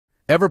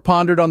Ever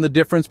pondered on the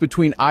difference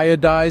between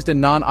iodized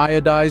and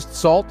non-iodized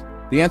salt?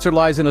 The answer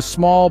lies in a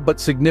small but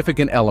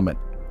significant element: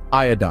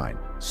 iodine.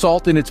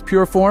 Salt in its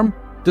pure form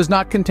does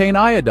not contain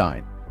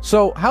iodine.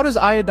 So how does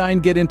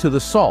iodine get into the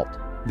salt?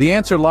 The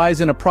answer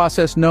lies in a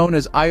process known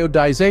as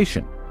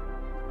iodization.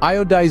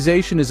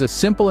 Iodization is a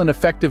simple and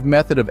effective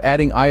method of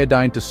adding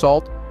iodine to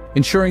salt,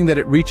 ensuring that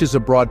it reaches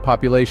a broad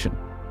population.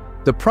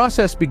 The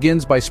process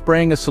begins by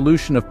spraying a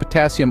solution of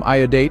potassium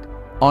iodate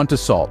onto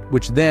salt,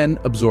 which then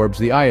absorbs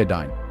the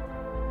iodine.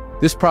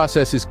 This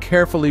process is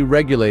carefully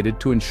regulated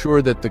to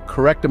ensure that the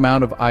correct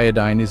amount of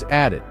iodine is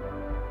added.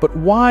 But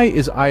why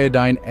is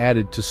iodine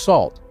added to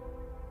salt?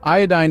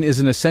 Iodine is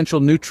an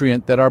essential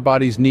nutrient that our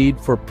bodies need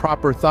for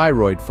proper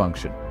thyroid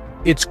function.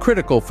 It's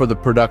critical for the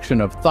production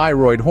of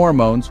thyroid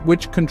hormones,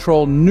 which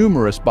control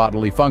numerous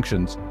bodily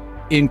functions,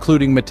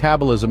 including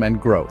metabolism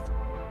and growth.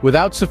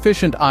 Without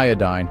sufficient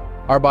iodine,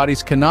 our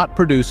bodies cannot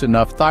produce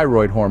enough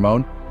thyroid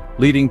hormone,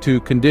 leading to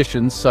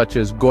conditions such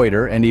as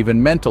goiter and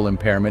even mental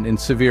impairment in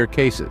severe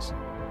cases.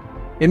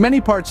 In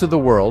many parts of the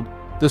world,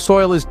 the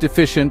soil is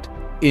deficient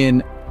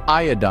in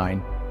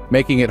iodine,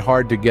 making it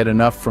hard to get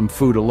enough from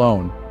food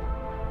alone.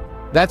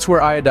 That's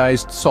where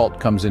iodized salt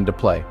comes into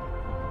play.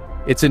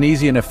 It's an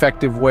easy and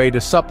effective way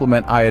to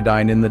supplement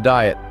iodine in the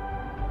diet.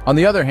 On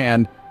the other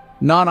hand,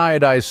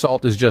 non-iodized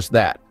salt is just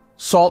that: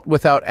 salt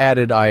without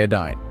added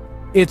iodine.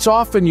 It's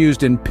often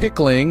used in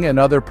pickling and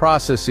other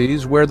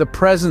processes where the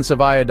presence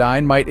of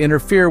iodine might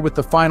interfere with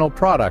the final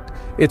product.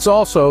 It's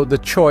also the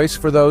choice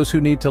for those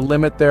who need to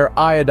limit their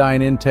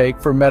iodine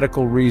intake for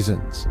medical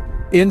reasons.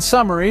 In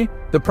summary,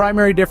 the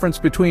primary difference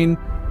between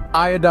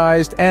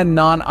iodized and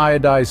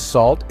non-iodized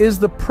salt is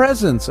the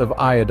presence of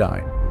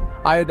iodine.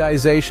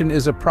 Iodization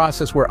is a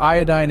process where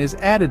iodine is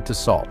added to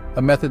salt,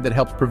 a method that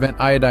helps prevent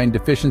iodine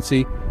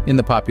deficiency in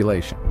the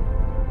population.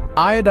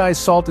 Iodized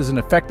salt is an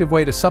effective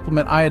way to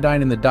supplement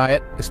iodine in the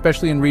diet,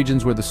 especially in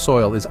regions where the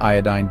soil is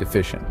iodine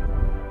deficient.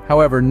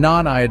 However,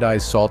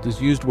 non-iodized salt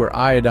is used where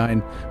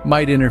iodine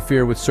might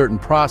interfere with certain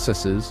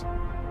processes,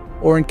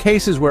 or in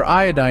cases where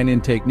iodine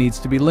intake needs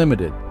to be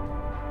limited.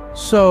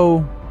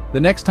 So, the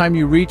next time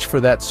you reach for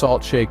that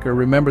salt shaker,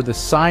 remember the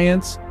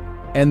science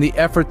and the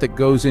effort that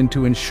goes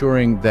into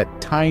ensuring that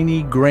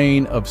tiny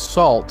grain of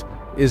salt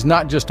is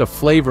not just a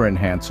flavor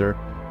enhancer,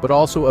 but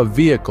also a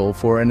vehicle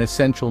for an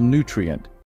essential nutrient.